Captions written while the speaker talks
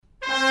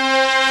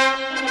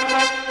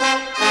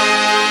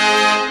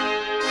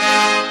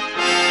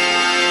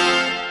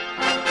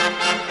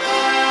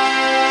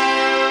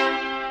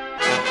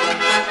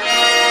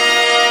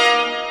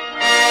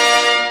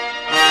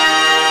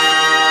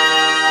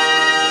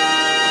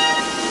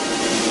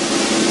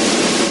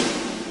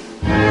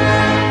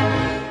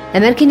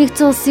Америкийн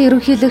нэгдсэн улсын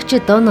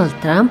ерөнхийлөгч Дональд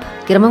Трамп,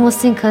 Герман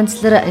улсын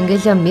канцлер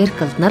Ангела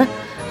Меркель нар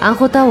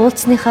анхудаа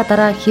уулзсныхаа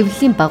дараа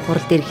хэвлэлийн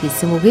багварал дээр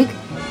хийсэн үгийг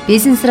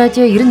Бизнес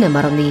радио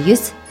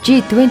 98.9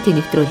 G-20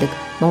 нэвтрүүлэг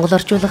Монгол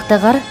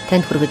орчуулгатайгаар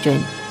танд хүргэж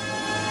байна.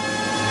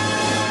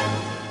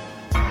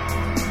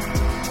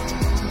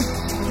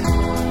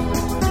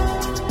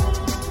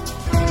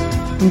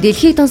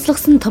 Дэлхийг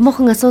донсолгосон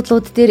томоохон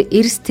асуудлууд дээр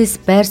эрс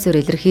тис байр суурь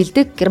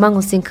илэрхийлдэг Герман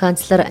улсын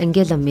канцлер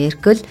Ангела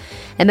Меркель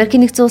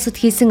Америкийн нэгдсэн улсад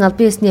хийсэн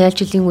албан ёсны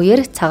айлчлалын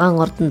үеэр Цагаан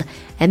ордонд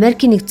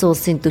Америкийн нэгдсэн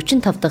улсын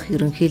 45 дахь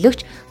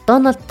ерөнхийлөгч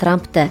Дональд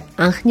Трамптай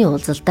анхны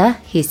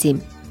уулзалтаа хийсэн юм.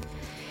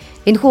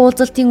 Энэхүү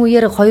уулзалтын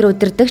үеэр хоёр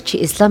удирдагч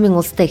Исламын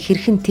улстай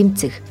хэрхэн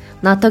тэмцэх,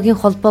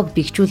 НАТОгийн холбоог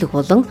бэхжүүлэх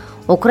болон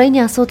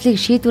Украиний асуудлыг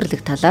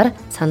шийдвэрлэх талаар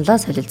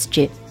саналаа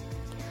солилцжээ.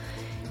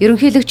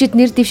 Ерөнхийлөгчид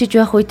нэр дэвшиж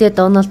байх үедээ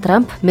Дональд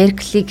Трамп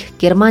Меркелийг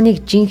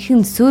Германыг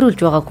жинхэнэ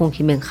сөөрүүлж байгаа хүн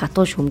хэмээн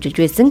хатуу шүмжилж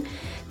байсан.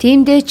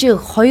 Тиймдээ ч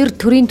хоёр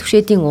төрийн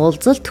түвшээдийн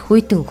уулзалт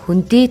хүйтэн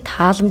хөндий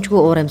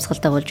тааламжгүй уур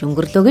амьсгалтай болж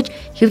өнгөрлөө гэж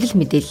хэвлэл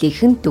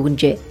мэдээллийнхэн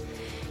дүгнжээ.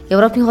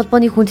 Европын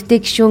холбооны хүндтэй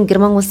гишүүн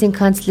Герман улсын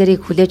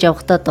канцлерийг хүлээж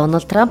авахдаа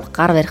Дональд Трамп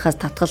гар барихаас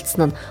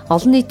татгалцсан нь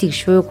олон нийтийг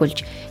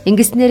шуугилж,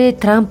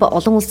 ингэснээрээ Трамп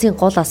олон улсын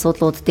гол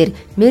асуудлууд дээр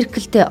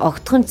Меркельтэй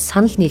огтхонч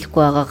санал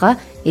нийлэхгүй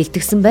байгаагаа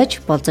илтгэсэн байж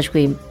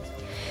болзошгүй юм.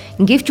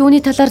 Гэвч үүний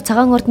талаар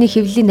Цагаан ордны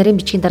хэвлэлийн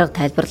нарийн бичгийн дарга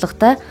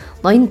тайлбарлахдаа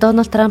ноён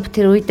Дональд Трамп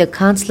тэр үед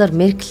канцлер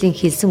Меркелийн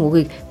хэлсэн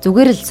үгийг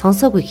зүгээр л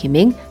сонсоогүй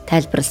хэмээн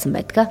тайлбарласан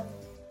байдаг.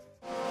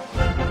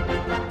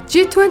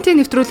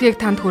 G-20 нэвтрүүлгийг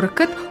танд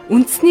хүргэхэд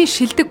үндэсний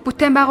шилдэг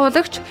бүтээн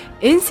байгуулагч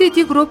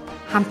NCD Group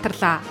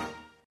хамтарлаа.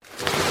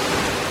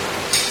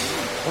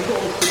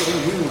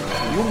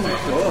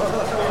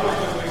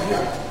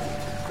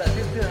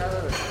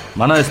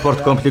 Манай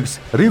спорт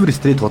комплекс River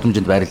Street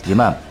гудамжинд байрладаг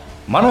юм аа.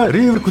 Манай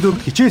River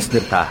клубт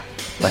хичээснээр та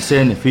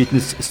бассейн,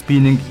 фитнес,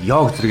 спиннинг,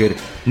 йог зэргээр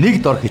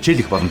нэг дор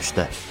хичээлэх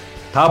боломжтой.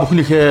 Та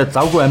бүхнийхээ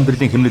завгүй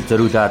амьдралын хэмнэл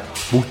зориулаад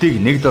бүгдийг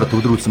нэг дор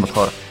төвлөрүүлсэн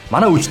болохоор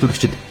манай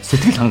үйлчлүүлэгчид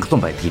сэтгэл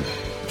хангалуун байдаг юм.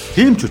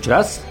 Тийм ч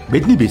учраас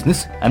бидний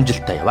бизнес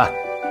амжилттай яваа.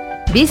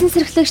 Бизнес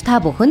эрхлэгч та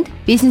бүхэнд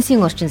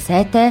бизнесийн орчин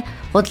сайтай,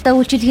 худалдаа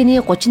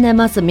үйлчилгээний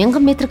 38-аас 1000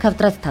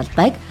 м2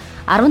 талбайг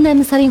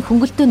 18 сарын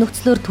хөнгөлтөө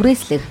нөхцлөөр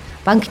түрээслэх,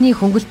 банкны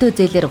хөнгөлтөө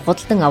зээлээр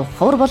худалдан авах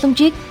ховор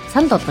боломжийг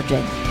санал болгож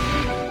байна.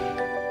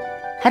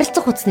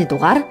 Харилцах утасны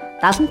дугаар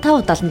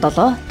 75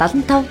 77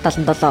 75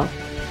 77.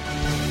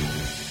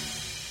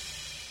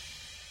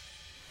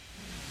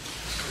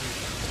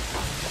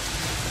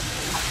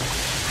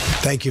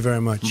 Thank you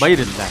very much.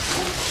 Баярлалаа.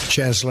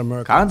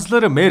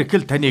 Канцлер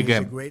Меркель таныг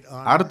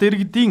ард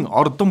иргэдийн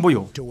ордон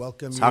буюу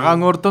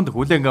Цагаан ордонд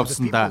хүлээн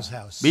авсандаа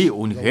би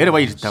үнэхээр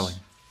баяртай байна.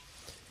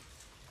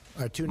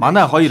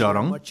 Манай хоёр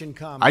орон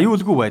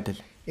аюулгүй байдал,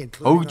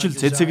 хөгжил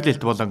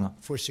цэцэглэлт болон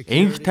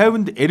энх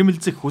тайванд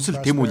эрмэлзэх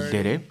хүсэл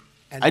тэмүүллээрээ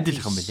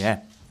адилхан билээ.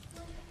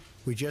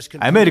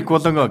 Америк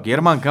болон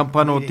Герман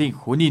компаниудын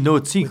хүний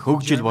нөөцийн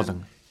хөгжил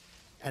болон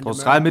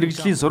тусгай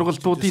мэргэжлийн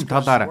сургалтуудын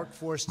талаар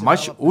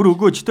маш үр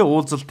өгөөжтэй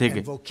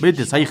уулзалтыг бид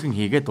саяхан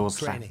хийгээд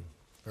дууслаа.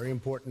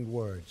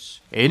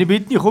 Энэ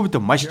бидний хувьд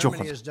маш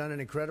чухал.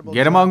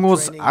 Герман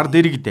улс ард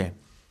иргэдээ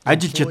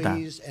ажилчдаа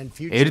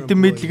эрдэм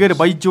мэдлэгээр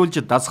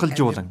баяжуулж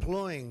дасгалжуулан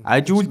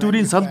аж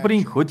үйлдвэрийн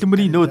салбарын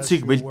хөдөлмөрийн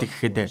нөөцийг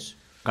бэлтгэхэд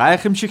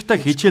гайхамшигтай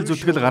хичээл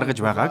зүтгэл гаргаж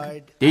байгааг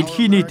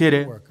дэлхийн нийтээр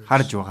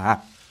харж байгаа.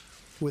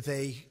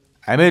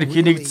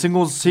 Америкийн нэгдсэн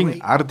улсын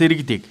ард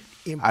иргэдийг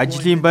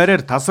ажлын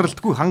байраар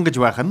тасралтгүй хангаж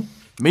байх нь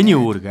миний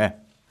үүрэг.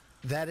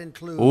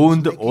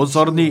 Үүнд улс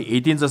орны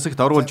эдийн засагт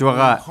оруулж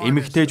байгаа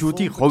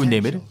эмэгтэйчүүдийн хувь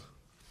нэмэр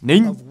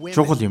нэн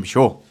чухал юм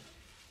шүү.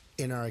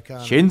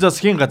 Шинэ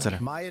засгийн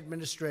газар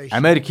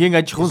Америкийн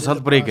аж ахуйн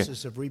салбарыг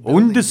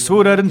үндэс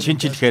суурьаар нь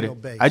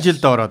шинжилэхээр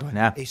ажилд ороод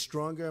байна.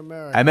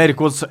 Америк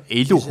улс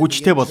илүү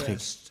хүчтэй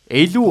болохыг,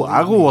 илүү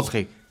агуу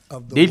болохыг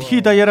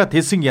дэлхийд даяараа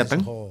тэсэн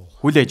ядан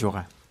хүлээж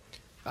байгаа.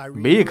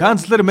 Би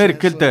канцлер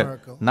Меркельд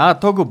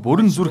НАТОг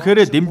бүрэн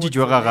зүрхээрээ дэмжиж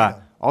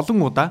байгаагаа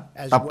олон удаа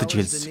давтаж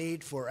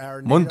хэлсэн.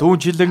 Мөн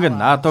түүнчлэн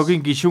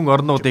НАТОгийн гишүүн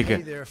орнуудыг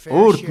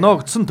өөрт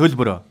ногдсон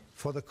төлбөрөөр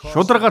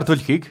шударгаар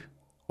төлөхийг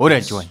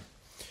уриалж байна.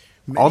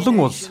 Олон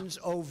улс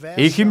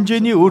их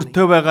хэмжээний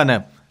өртөө байгаа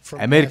нь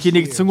Америкийн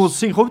нэгдсэн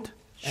улсын хувьд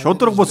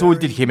шударга бус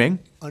үйлдэл хэмээн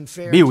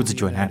би үзэж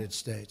байна.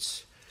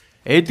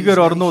 Эдгээр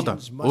орнууд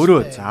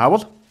өөрөө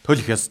заавал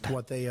төлөх ёстой.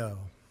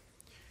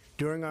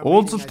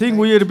 Уулзалтын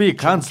үеэр би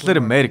канцлер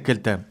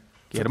Меркельд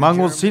Герман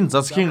улсын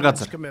засгийн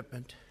газар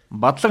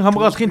батлан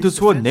хамгаалахын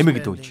төсвөө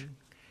нэмэгдүүлж,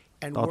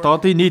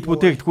 дотоодын нийт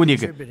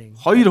бүтээгдэхүүнийг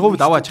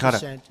 2% аваачаар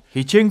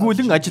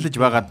хичээнгүйлэн ажиллаж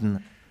байгаад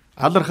нь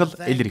талархал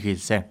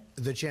илэрхийлсэн.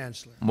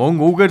 Мөн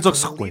үгээр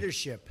зогсохгүй.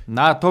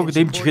 НАТОг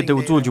дэмжихэд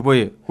үзүүлж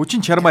буй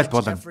хүчин чармайлт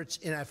болон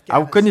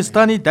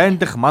Афганистаны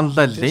дайндах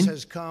манлайллын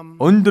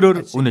өндөрөөр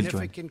үнэлж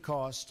байна.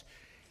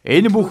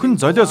 Энэ бүхэн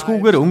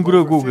золиосгүйгээр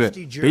өнгөрөөгүйг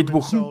бид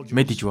бүхэн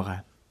мэдэж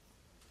байгаа.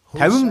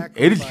 50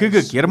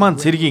 эрэлхэг Герман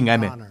цэргийн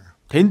ам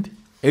тэнд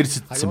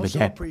эрсдсэн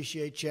билээ.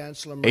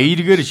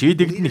 Эергээр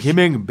шийдэгдэн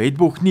хэмээн бид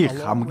бүхний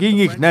хамгийн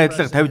их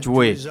найдлага тавьж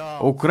буй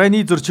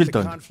Украины зөрчилд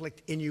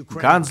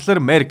канцлер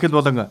Меркель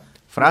болон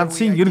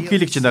Францын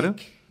ерөнхийлөгч нар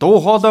дуу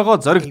хоолойгоо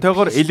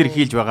зоригтойгоор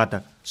илэрхийлж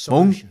байгаад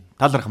мөн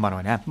талархмаар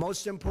байна.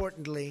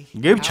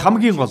 Гэвч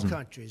хамгийн гол нь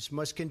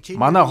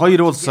манай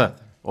хоёр улс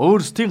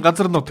өөрсдийн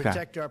газар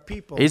нутгаа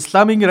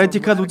исламын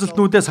радикал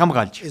үзэлтнүүдээс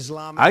хамгаалж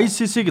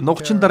ISIS-ийг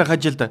нухчин дарах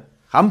ажилд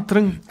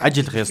хамтран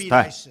ажиллах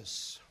ёстой.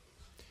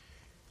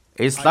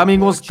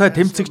 Исламын улстай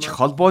тэмцэгч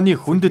холбооны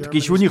хүндэт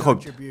гишүүний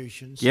хувьд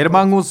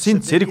Герман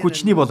улсын цэрэг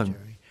хүчний болон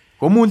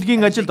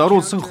хүмүүнлэгийн ажилд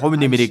оруулсан хувь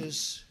нэмрийг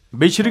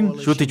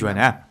бишрэн шүтэж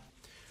байна.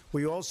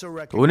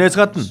 Түүнээс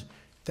гадна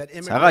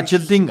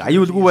цагаачлалын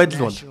аюулгүй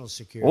байдал бол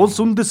улс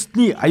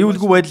үндэстний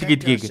аюулгүй байдал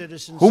гэдгийг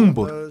хүн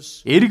бүр,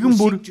 иргэн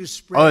бүр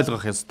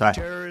ойлгох ёстой.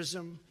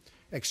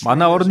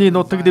 Манай орны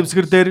нутаг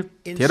дэвсгэр дээр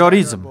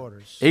терроризм,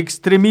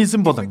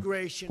 экстремизм болон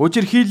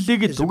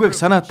хүчирхийллийг түгээх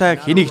санаатай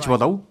хэнийг ч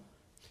болов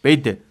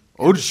бид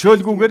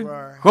өршөөлгүйгээр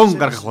хон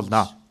гаргах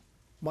болно.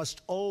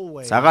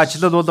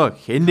 Цагаачлал бол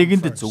хэн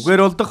нэгэнд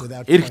зүгээр олдох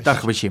эрх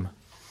дарах биш юм.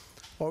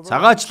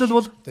 Цагаачлал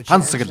бол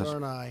хансаглал.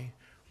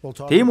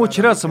 Тийм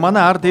учраас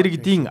манай ард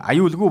иргэдийн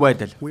аюулгүй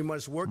байдал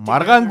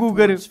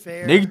маргаангүйгээр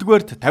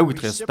нэгдүгээрт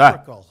тавигдах ёстой.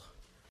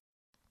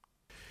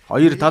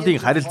 Хоёр талын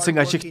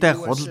харилцан ашигтай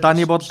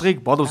худалдааны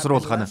бодлогыг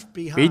боловсруулах нь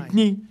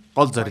бидний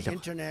гол зорилго.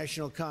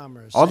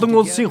 Олон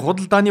улсын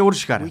худалдааны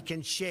уршгаар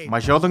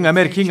маш олон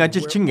Америкийн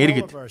ажилчин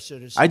иргэд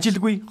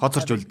ажилгүй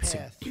хоцорч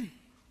үлдсэн.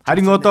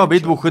 Харин одоо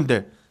бид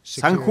бүхэнд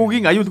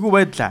санхүүгийн аюулгүй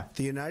байдлаа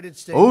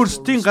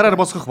өөрсдийн гараар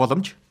босгох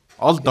боломж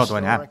олдоод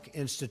байна.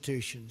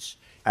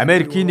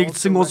 Америкийн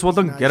нэгдсэн улс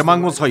болон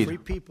Герман улс хоёр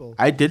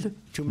адил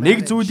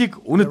нэг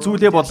зүйлийг үнэт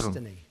зүйлээ болгон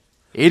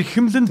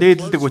эрхэмлэн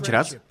дээдэлдэг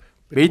учраас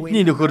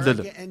бидний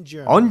нөхөрлөл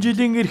он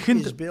жилийн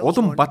эрхэнд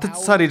улам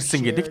баттцсаар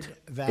ирсэн гэдэгт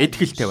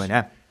итгэлтэй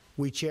байна.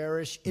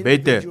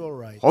 Бид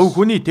хувь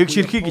хүний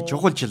тэгш эрхийг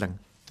чухалчлан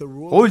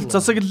хууль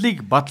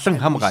засаглалыг батлан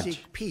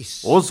хамгаалж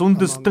улс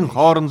үндэстэн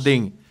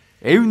хоорондын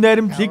эв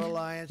найрамдлыг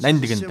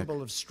нандиндаг.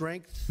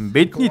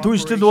 Бидний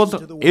түншлэл бол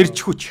эрч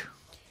хүч,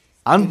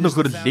 анд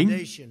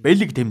нөхөрлөлийн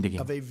бэлэг тэмдэг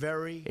юм.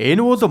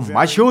 Энэ бол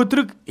маш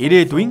өдрөг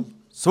ирээдүйн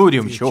суурь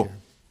юм шүү.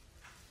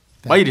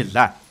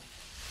 Баярлалаа.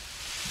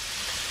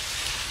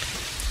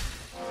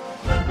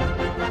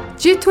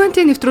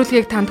 G-20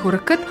 нэвтрүүлгийг танд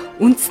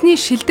хүргэхэд үндэсний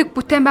шилдэг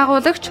бүтээн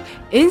байгуулагч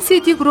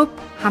NCD Group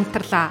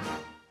хамтарлаа.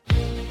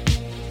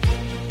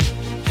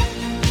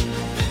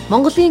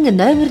 Монголын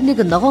номер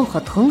 1 ногоон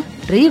хотхон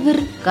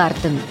River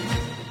Garden.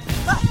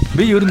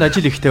 Би ер нь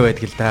ажил ихтэй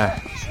байдаг л да.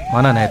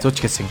 Манай найзууч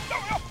гэсэн.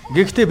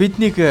 Гэхдээ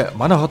биднийг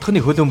манай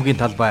хотхны хөлбөмбөгийн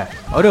талбай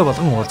орой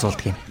болгон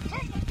уулзуулдаг юм.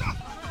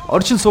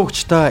 Орчин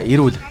суугчдаа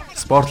эрүүл,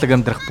 спортлог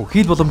амьдрах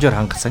бүхий л боломжоор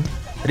хангасан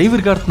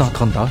River Garden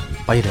хотхондоо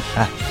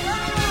баярлалаа.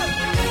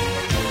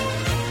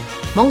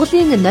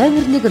 Монголын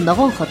номер 1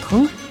 ногоон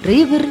хотхон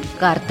River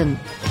Garden.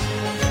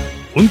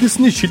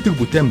 Үндэсний шилдэг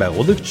бүтээн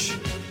байгуулагч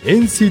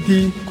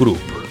NCD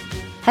Group.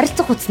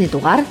 Харилцах хүчний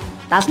дугаар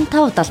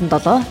 75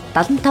 77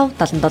 75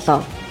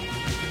 77.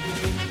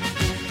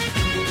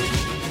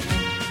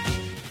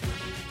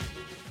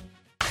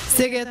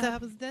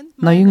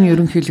 Ноён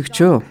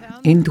ерөнхийлөгчөө,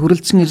 энд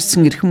хүрэлцэн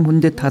ирсэн эрхэм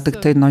хүндэт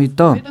хадагтай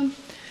ноёдоо.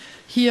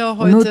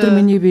 Өнөөдөр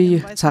миний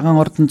бие Цагаан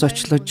ордонд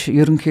зочлож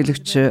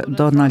ерөнхийлөгч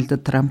Дональд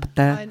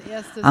Трамптай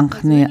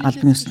анхны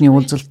албан ёсны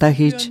уулзалтаа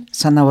хийж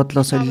санаа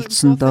бодлоо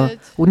солилцсондоо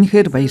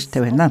үнэхээр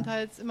баяртай байна.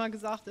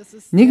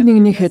 Нэг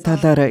нэгнийхээ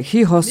талаар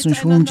хий хоосон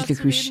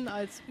шүүмжлэх биш,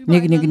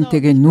 нэг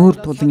нэгнтэйгээ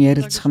нүүр тулан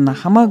ярилцах нь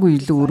хамаагүй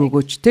илүү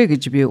өрөөгөөчтэй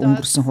гэж би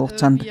өнгөрсөн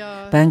хугацаанд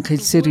байнга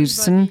хэлсээр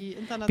ирсэн.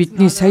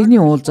 Бидний саяны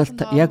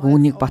уулзалт яг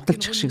үүнийг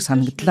баталчих шиг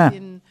санагдлаа.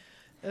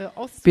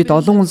 Бид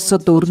олон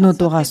улсад өрнөд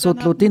байгаа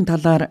асуудлуудын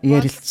талаар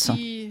ярилцсан.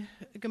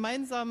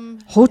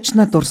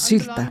 Хуучнаа дурсъя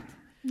л да.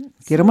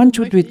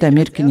 Германчууд бид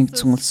Америкийн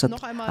нэгдсэн улсад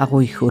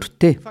агуу их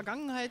өртөө.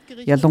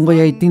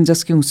 Ялангуяа эдийн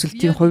засгийн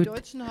өсөлтийн хувьд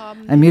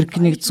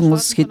Америкийн нэгдсэн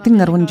улс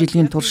хэдэн 10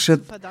 жилийн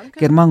туршид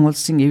Герман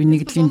улсын эв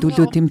нэгдлийн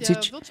төлөө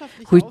тэмцэж,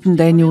 хүйтэн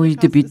дайны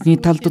үед бидний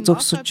талд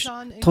зогсож,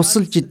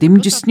 тусалж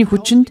дэмжсэний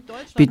хүчинд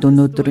бид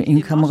өнөөдөр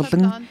инх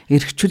хамглан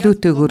эрх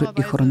чөлөөтэйгээр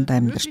их оронд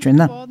амьдарч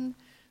байна.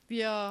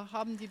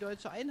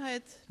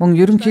 Мөн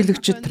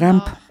ерөнхийлөгч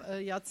Трамп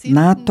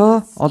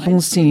НАТО олон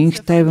улсын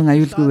инх тайван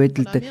аюулгүй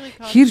байдалд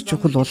хэр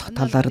чухал болох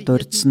талаар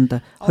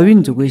дурдсанд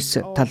хувийн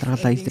зүгээс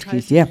талархлаа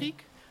илэрхийлье.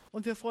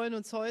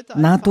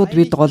 НАТОд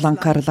бид гол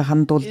анхаарлаа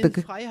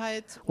хандуулдаг.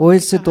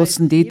 уулзалт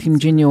улсын дээд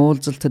хэмжээний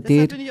уулзалт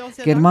дээр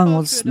Герман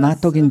улс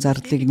НАТОгийн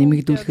зардлыг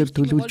нэмэгдүүлэхээр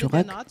төлөвлөж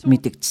байгааг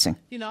мэдэгдсэн.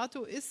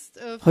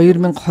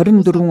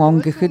 2024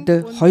 он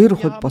гэхэд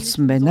 2%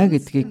 болсон байна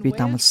гэдгийг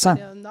бид амласан.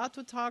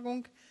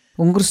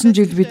 Өнгөрсөн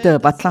жил бид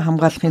батлан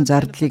хамгаалахын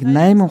зардлыг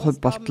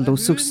 8% болтол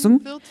өсгсөн.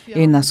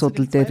 Энэ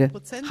асуудал дээр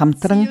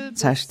хамтран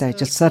цаашдаа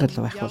ажилласаар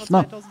л байх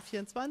болно.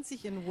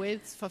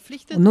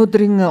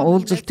 Өнөөдрийн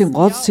уулзалтын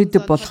гол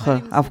сэдэв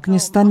болох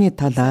Афганистаны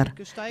талаар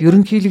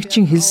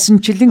ерөнхийлөгчийн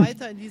хэлсэнчлэн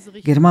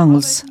Герман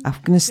улс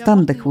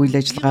Афганистан дахь үйл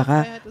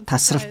ажиллагаагаа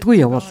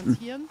тасралтгүй явуулна.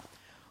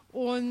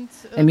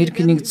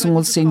 Америкийн нэгдсэн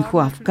улсын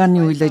энэхүү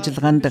Афганы үйл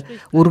ажиллагаанд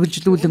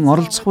үргэлжлүүлэн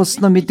оролцох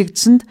болсноо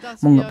мэдэгдсэнд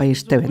мөн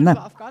баяртай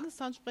байна.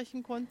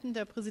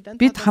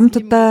 Бид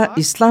хамтдаа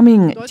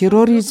исламын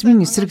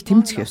терроризмын эсрэг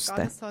тэмцэх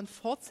ёстой.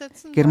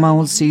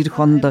 Герман улсын эх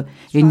онд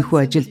энэхүү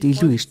ажилд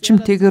илүү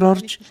эрчимтэйгээр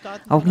орж,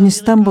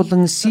 Афганистан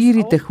болон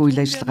Сирий дахь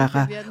үйл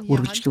ажиллагаагаа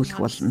үргэлжлүүлэх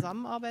болно.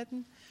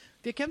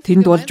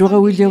 Тэнд болж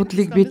байгаа үйл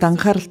явдлыг бид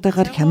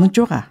анхааралтайгаар хянаж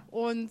байгаа.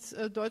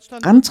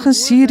 Ганцхан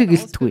Сирийг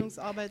гэлтгүй,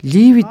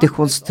 Ливи дэх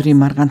улс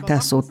төрийн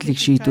маргаантай асуудлыг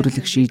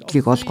шийдвэрлэх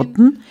шийдлийг олоход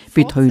нь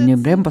бид хоёр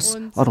нэмрэн бас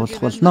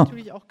оруулах болно.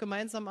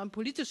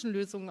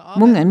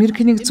 Мөн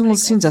Америкийн нэгдсэн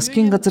улсын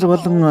засгийн газар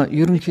болон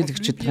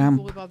ерөнхийлөгч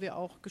Трамп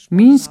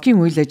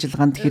Минскийн үйл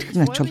ажиллагаанд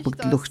хэрхэн ач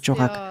холбогдол өгч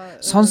байгааг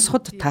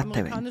сонсоход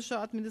таатай байна.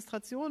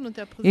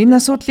 Энэ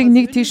асуудлыг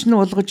нэг тийш нь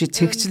болгож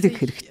цэгцлэх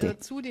хэрэгтэй.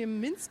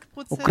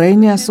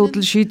 Украиний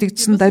асуудал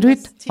шийдэгдсэн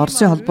даруйд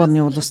Оросын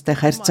холбооны улстай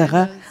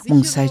харьцаагаа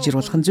мөн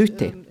сайжруулах нь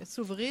зүйтэй.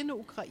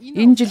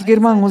 Энэ жил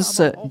Герман улс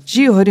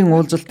G-20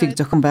 уулзалтыг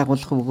зохион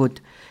байгуулах бөгөөд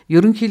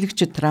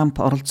ерөнхийлөгч Трамп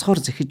оролцохоор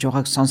зэхэж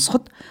байгааг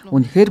сонсоход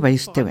үнэхээр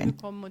баяртай байна.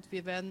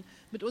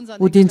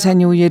 Үдийн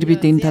цайны үеэр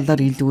бид энэ талаар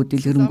илүү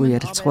дэлгэрэнгүй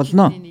ярилцах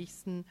болно.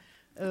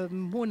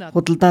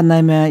 Худалдаа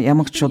 8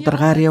 ямагт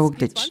шударгаар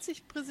явагдаж,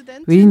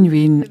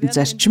 вин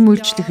зарчим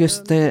үйлчлэх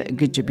ёстой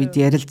гэж бид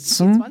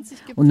ярилцсан.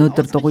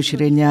 Өнөөдөр дугуй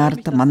ширээний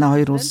ард манай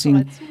хоёр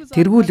улсын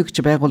тэргүүлэгч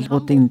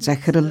байгууллагуудын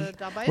захирал,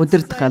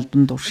 удирдах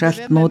албан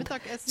тушаалтнууд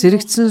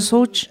зэрэгцэн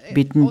сууж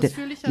бидэнд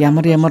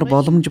ямар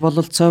боломж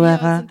бололцоо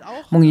байгаа,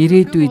 мөн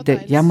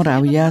ирээдүйд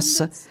ямар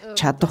авьяас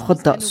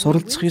чадахад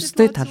суралцах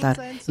ёстой талаар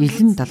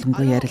илэн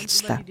далангүй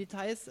ярилцлаа.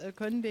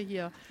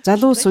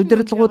 Залуус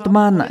удирдлагууд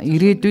маань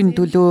ирээдүйн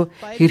төлөө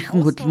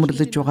хэрхэн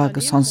хөдөлмөрлөж байгааг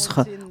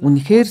сонсох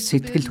үнэхээр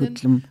сэтгэл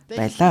хөдлөм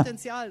байлаа.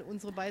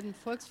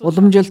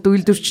 Уламжлалт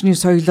үйлдвэрчний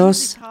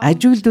соёлоос аж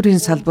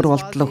үйлдвэрийн салбар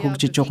болтлоо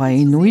хөгжиж байгаа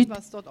энэ үед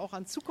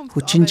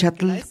хүчин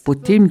чадал,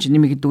 бүтээмж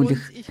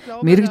нэмэгдүүлэх,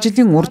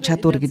 мэргэжлийн ур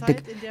чадвар гэдэг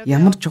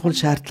ямар чухал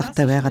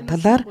шаардлагатай байгаа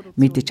талаар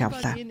мэдэж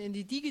авлаа.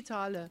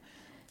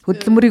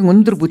 Хөдөлмөрийн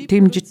өндөр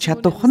бүтээмжид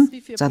чадах нь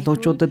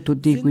залуучуудад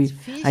төдийгүй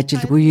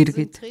ажилгүй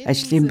иргэд,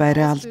 ажлын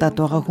байраа алдаад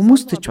байгаа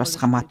хүмүүст ч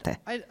бас хамаатай.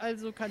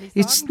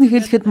 Эцэст нь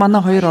хэлэхэд манай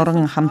хоёр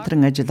орон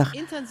хамтран ажиллах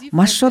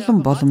маш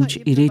олон боломж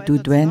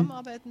ирээдүйд байна.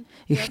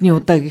 Эхний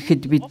удаа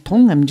гэхэд бид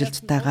тун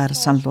амжилттайгаар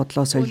санал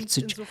бодлоо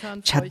солилцож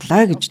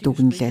чадлаа гэж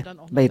дүгнэлээ.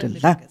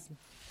 Баярлалаа.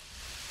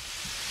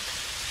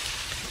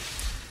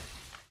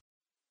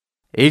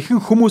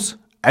 Ихэнх хүмүүс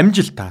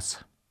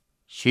амжилтаас,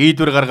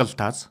 шийдвэр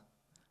гаргалтаас,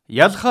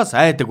 ялхаас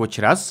айдаг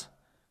учраас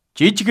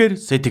жижигээр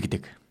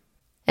сэтгэдэг.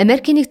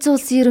 Америкийн нэгдсэн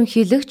улсын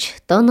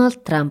ерөнхийлөгч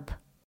Дональд Трамп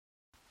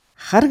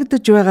харагдаж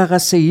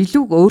байгаагаас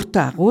илүүг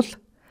өөртөө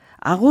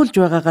агуулж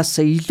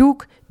байгаагаас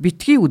илүүг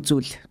битгий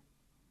үзүүл.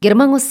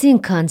 Герман улсын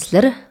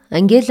канцлер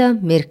Ангела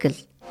Меркель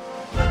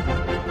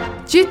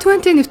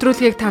G-20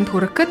 нэвтрүүлгийг танд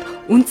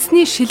хүргэхэд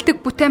үндэсний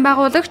шилдэг бүтээн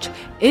байгуулагч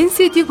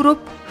NCD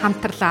Group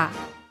хамтарлаа.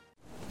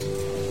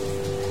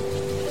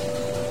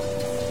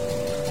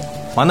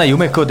 Манай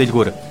Юмэко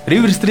дэлгүүр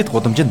River Street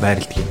гудамжинд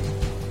байрладаг юм.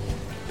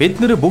 Бид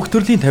нэр бүх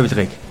төрлийн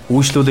тавилгыг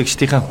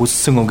үйлчлүүлэгчдийн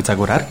хүссэн өнгө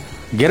загвараар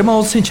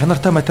Герман улсын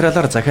чанартай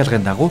материалаар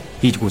захиалгын дагуу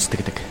хийж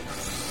гүйцэтгэдэг.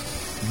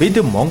 Бид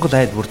Монгол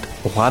айлбурд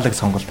ухаалаг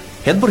сонголт,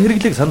 хялбар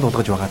хэрэглээг санал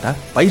болгож байгаадаа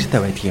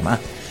баяртай байдаг юм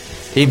аа.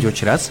 Тийм ч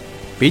учраас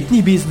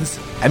бидний бизнес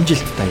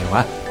амжилттай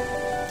яваа.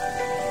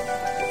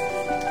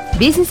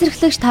 Бизнес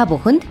эрхлэгч та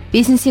бүхэнд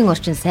бизнесийн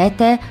орчин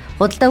сайтай,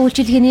 худалдаа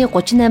үйлчилгээний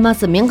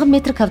 38-аас 1000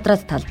 м2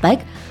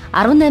 талбайг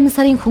 18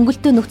 сарын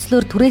хөнгөлтөө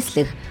нөхцлөөр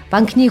түрээслэх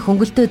банкны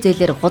хөнгөлтөө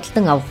зээлээр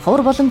худалдан авах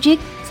ховор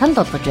боломжийг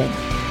санал болгож байна.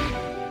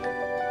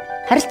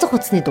 Харилцах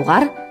утасны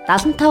дугаар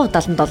 75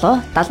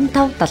 77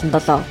 75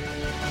 77.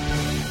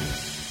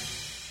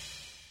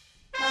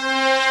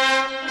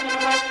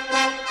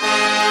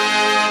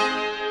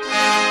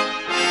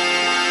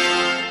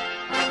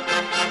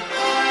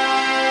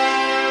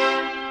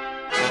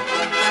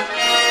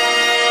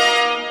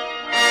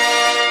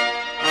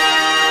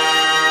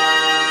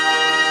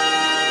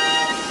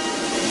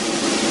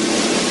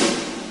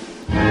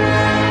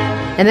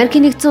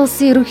 Америкийн нэгдсэн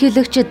улсын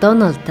ерөнхийлөгч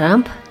Дональд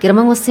Трамп,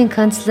 Герман улсын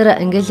канцлер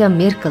Ангела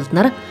Меркель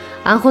нар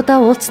анхудаа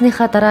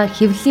уулзсныхаа дараа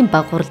хэвлэлийн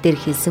баг хурал дээр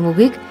хэлсэн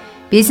үгийг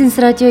Бизнес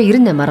радио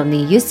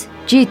 98.9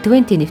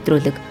 G-20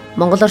 нэвтрүүлэг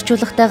Монгол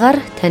орчуулагтайгаар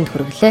танд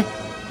хүргэлээ.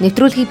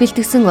 Нэвтрүүлгийг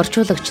бэлтгэсэн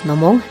орчуулагч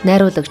Номон,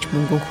 найруулагч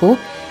Мөнгөнхүү,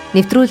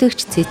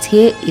 нэвтрүүлэгч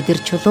Цэцгээ, Идэр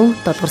Чулуун,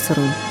 Долгор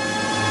Сөрөв.